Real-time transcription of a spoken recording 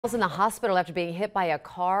In the hospital after being hit by a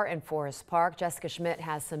car in Forest Park. Jessica Schmidt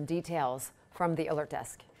has some details from the alert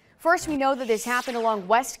desk. First, we know that this happened along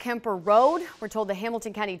West Kemper Road. We're told the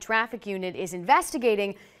Hamilton County Traffic Unit is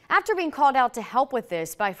investigating after being called out to help with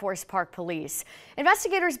this by Forest Park police.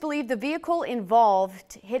 Investigators believe the vehicle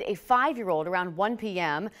involved hit a 5-year-old around 1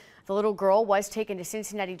 p.m. The little girl was taken to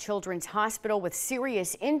Cincinnati Children's Hospital with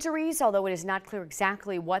serious injuries, although it is not clear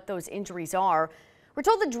exactly what those injuries are. We're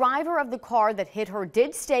told the driver of the car that hit her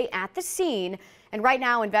did stay at the scene, and right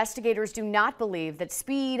now investigators do not believe that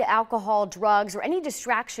speed, alcohol, drugs, or any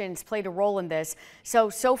distractions played a role in this. So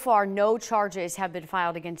far, no charges have been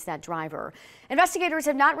filed against that driver. Investigators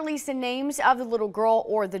have not released the names of the little girl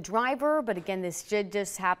or the driver, but again, this did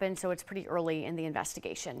just happen, so it's pretty early in the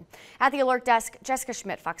investigation. At the alert desk, Jessica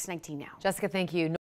Schmidt, Fox 19 Now. Jessica, thank you.